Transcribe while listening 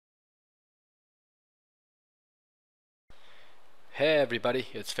Hey everybody,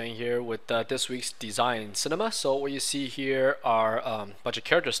 it's Feng here with this week's Design Cinema. So what you see here are a bunch of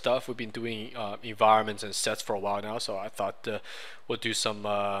character stuff. We've been doing environments and sets for a while now, so I thought we'll do some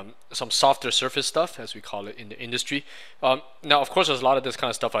softer surface stuff, as we call it in the industry. Now, of course, there's a lot of this kind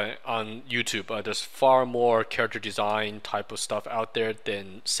of stuff on YouTube. There's far more character design type of stuff out there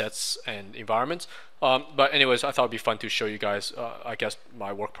than sets and environments. But anyways, I thought it'd be fun to show you guys, I guess,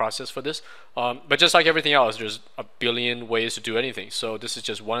 my work process for this. But just like everything else, there's a billion ways to do anything. So this is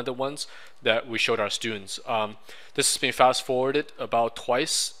just one of the ones that we showed our students. This has been fast forwarded about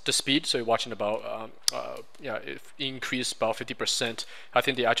twice the speed. So you're watching about, yeah, it increased about 50%. I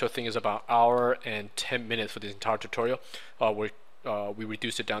think the actual thing is about an hour and 10 minutes for this entire tutorial. We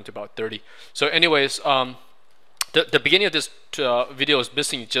reduced it down to about 30. So anyways, the beginning of this video is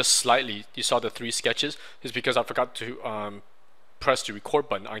missing just slightly. You saw the 3 sketches. Is because I forgot to press the record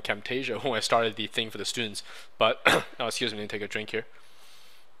button on Camtasia when I started the thing for the students. But excuse me, let me take a drink here.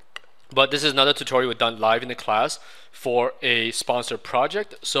 But this is another tutorial we've done live in the class for a sponsored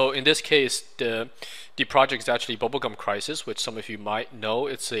project. So in this case, the project is actually Bubblegum Crisis, which some of you might know.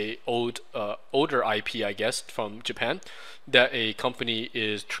 It's a older IP, I guess, from Japan that a company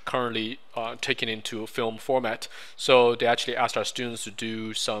is currently taking into film format. So they actually asked our students to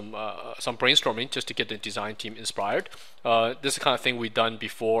do some brainstorming just to get the design team inspired. This is the kind of thing we've done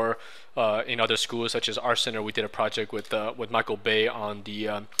before in other schools, such as Art Center. We did a project with Michael Bay on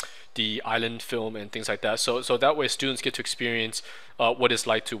the island film and things like that. So that way students get to experience what it's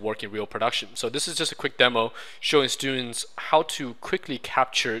like to work in real production. So this is just a quick demo showing students how to quickly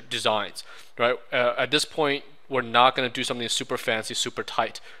capture designs, right? At this point, we're not going to do something super fancy, super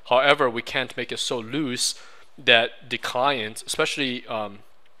tight. However, we can't make it so loose that the clients, especially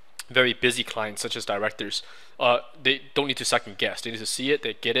very busy clients such as directors, they don't need to second guess. They need to see it,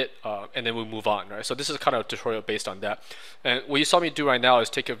 they get it, and then we move on, right? So this is kind of a tutorial based on that. And what you saw me do right now is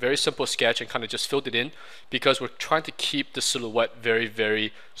take a very simple sketch and kind of just filled it in because we're trying to keep the silhouette very,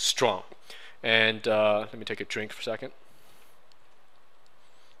 very strong. And let me take a drink for a second.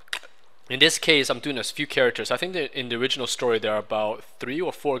 In this case, I'm doing a few characters. I think that in the original story there are about 3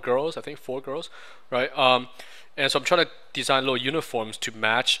 or 4 girls. I think 4 girls, right? And so I'm trying to design little uniforms to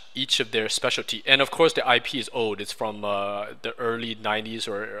match each of their specialty. And of course, the IP is old. It's from the early 90s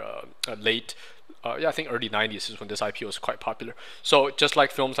or late. Yeah, I think early 90s is when this IP was quite popular. So just like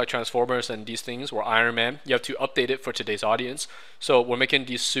films like Transformers and these things, or Iron Man, you have to update it for today's audience. So we're making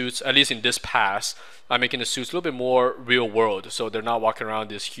these suits, at least in this pass, I'm making the suits a little bit more real world. So they're not walking around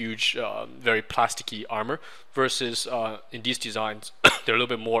this huge, very plasticky armor, versus in these designs, they're a little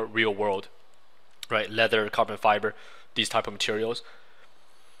bit more real world, right? Leather, carbon fiber, these type of materials.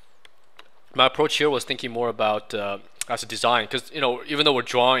 My approach here was thinking more about as a design, because even though we're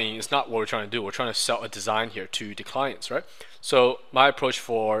drawing, it's not what we're trying to do. We're trying to sell a design here to the clients, right? So my approach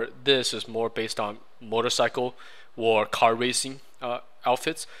for this is more based on motorcycle or car racing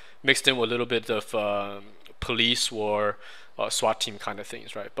outfits, mixed in with a little bit of police or SWAT team kind of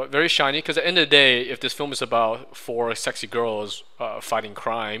things, right? But very shiny, because at the end of the day, if this film is about 4 sexy girls fighting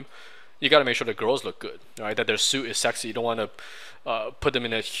crime, you got to make sure the girls look good, right? That their suit is sexy. You don't want to put them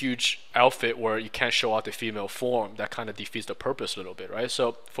in a huge outfit where you can't show out the female form. That kind of defeats the purpose a little bit, right?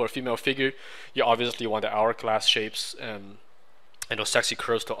 So for a female figure, you obviously want the hourglass shapes and those sexy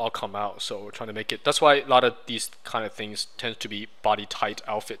curves to all come out. So we're trying to make it. That's why a lot of these kind of things tend to be body tight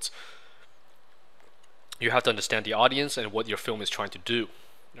outfits. You have to understand the audience and what your film is trying to do,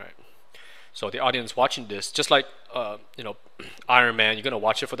 right? So the audience watching this, just like Iron Man, you're gonna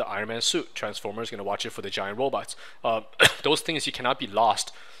watch it for the Iron Man suit. Transformers, you're gonna watch it for the giant robots. Those things you cannot be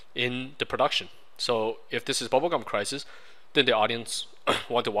lost in the production. So if this is Bubblegum Crisis, then the audience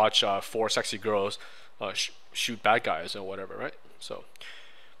want to watch 4 sexy girls shoot bad guys or whatever, right? So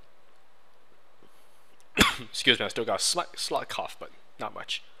excuse me, I still got a slight cough, but not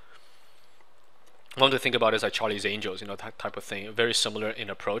much. One to think about is like Charlie's Angels, that type of thing. Very similar in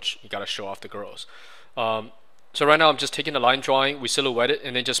approach. You gotta show off the girls. So right now I'm just taking the line drawing, we silhouette it,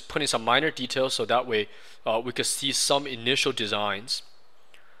 and then just putting some minor details so that way we could see some initial designs.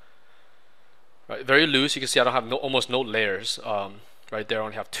 Right, very loose. You can see I don't have almost no layers. Right there, I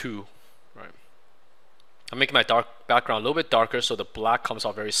only have 2. Right. I'm making my dark background a little bit darker so the black comes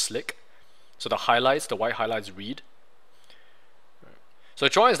out very slick. So the white highlights read. So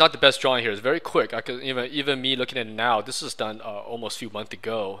drawing is not the best drawing here. It's very quick. I could even me looking at it now. This is done almost a few months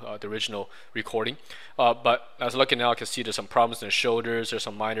ago, the original recording. But as I'm looking now, I can see there's some problems in the shoulders. There's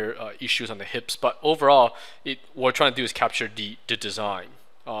some minor issues on the hips. But overall, what we're trying to do is capture the design,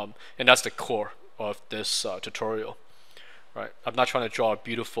 and that's the core of this tutorial. right? I'm not trying to draw a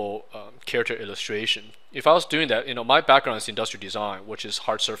beautiful character illustration. If I was doing that, my background is industrial design, which is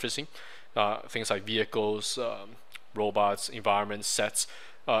hard surfacing, things like vehicles, robots, environments, sets.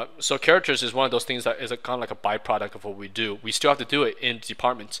 So characters is one of those things that is kind of like a byproduct of what we do. We still have to do it in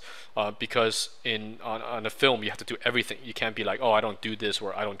departments because on a film you have to do everything. You can't be like, oh, I don't do this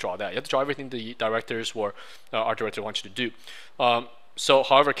or I don't draw that. You have to draw everything the directors or art director wants you to do. So,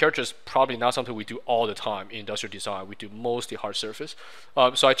 however, characters probably not something we do all the time in industrial design. We do mostly hard surface.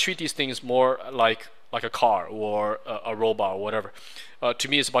 So I treat these things more like a car or a robot or whatever. To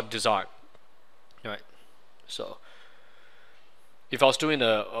me, it's about design, right? So if I was doing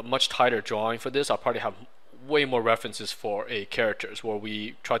a much tighter drawing for this, I'll probably have way more references for a characters where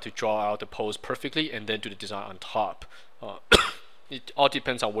we try to draw out the pose perfectly and then do the design on top. It all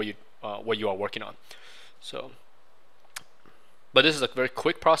depends on what you are working on. So, but this is a very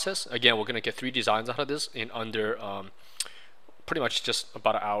quick process. Again, we're gonna get 3 designs out of this in under pretty much just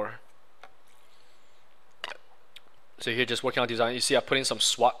about an hour. So here, just working on design. You see, I put in some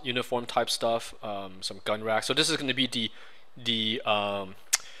SWAT uniform type stuff, some gun racks. So this is gonna be the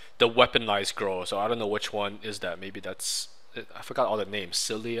weaponized girl. So I don't know which one is that. Maybe that's, I forgot all the names,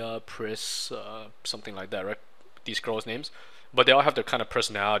 Celia, Pris, something like that, right? These girls' names, but they all have their kind of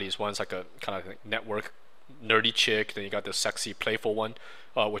personalities. One's like a kind of like network nerdy chick, then you got the sexy playful one,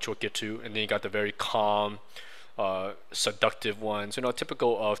 which we'll get to, and then you got the very calm seductive ones,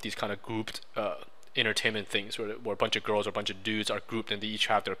 typical of these kind of grouped entertainment things where a bunch of girls or a bunch of dudes are grouped and they each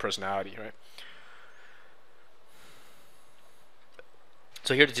have their personality, right?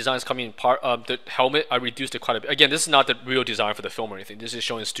 So here the design is coming in part. The helmet, I reduced it quite a bit. Again, this is not the real design for the film or anything. This is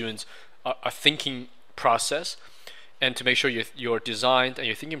showing students a thinking process, and to make sure your design and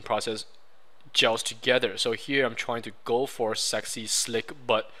your thinking process gels together. So here I'm trying to go for a sexy, slick,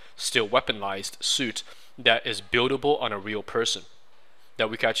 but still weaponized suit that is buildable on a real person, that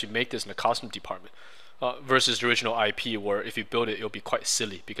we can actually make this in the costume department. Versus the original IP, where if you build it, it'll be quite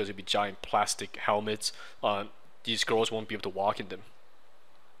silly because it'll be giant plastic helmets. These girls won't be able to walk in them.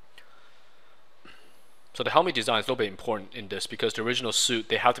 So the helmet design is a little bit important in this because the original suit,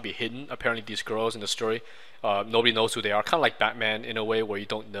 they have to be hidden. Apparently these girls in the story, nobody knows who they are. Kind of like Batman in a way, where you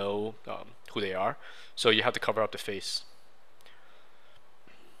don't know who they are. So you have to cover up the face.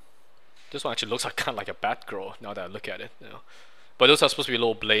 This one actually looks like kind of like a Batgirl now that I look at it. But those are supposed to be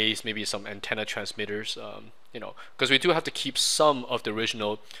little blades, maybe some antenna transmitters, because we do have to keep some of the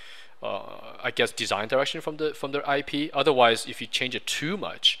original, I guess, design direction from their IP. Otherwise, if you change it too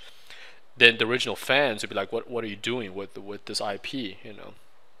much, then the original fans would be like, what are you doing with this IP,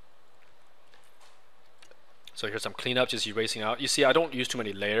 So here's some cleanup, just erasing out. You see, I don't use too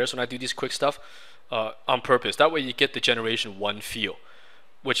many layers when I do this quick stuff on purpose. That way you get the generation 1 feel,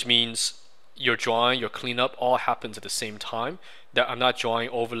 which means your drawing, your cleanup all happens at the same time. That I'm not drawing,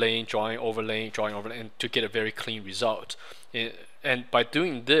 overlaying, drawing, overlaying, drawing, overlaying, and to get a very clean result. And by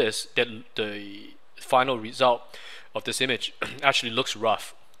doing this, the final result of this image actually looks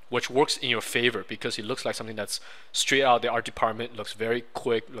rough, which works in your favor because it looks like something that's straight out of the art department, looks very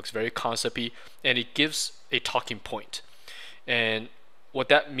quick, looks very concept-y, and it gives a talking point. And what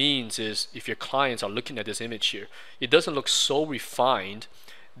that means is if your clients are looking at this image here, it doesn't look so refined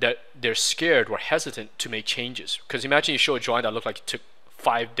that they're scared or hesitant to make changes. Because imagine you show a drawing that looked like it took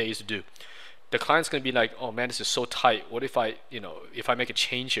 5 days to do. The client's gonna be like, oh man, this is so tight. What if I make a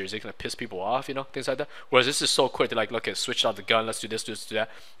change here? Is it gonna piss people off? Things like that. Whereas this is so quick. They're like, look, switch out the gun. Let's do this, do this, do that.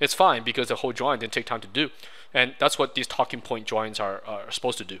 It's fine because the whole drawing didn't take time to do, and that's what these talking point drawings are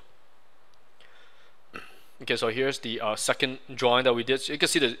supposed to do. Okay, so here's the second drawing that we did. So you can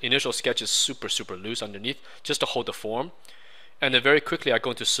see the initial sketch is super loose underneath, just to hold the form. And then very quickly I go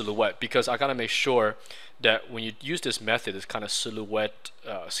into silhouette because I gotta make sure that when you use this method, this kind of silhouette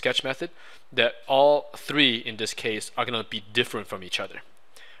sketch method, that all 3 in this case are gonna be different from each other.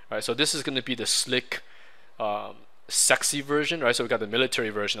 Right, so this is gonna be the slick, sexy version, right? So we got the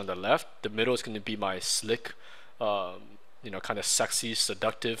military version on the left. The middle is gonna be my slick, kind of sexy,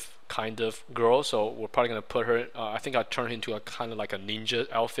 seductive kind of girl. So we're probably gonna put her. I think I turn her into a kind of like a ninja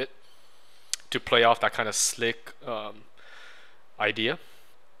outfit to play off that kind of slick idea.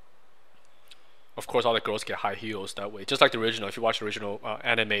 Of course, all the girls get high heels that way, just like the original. If you watch the original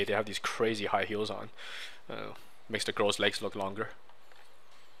anime, they have these crazy high heels on. Makes the girls' legs look longer.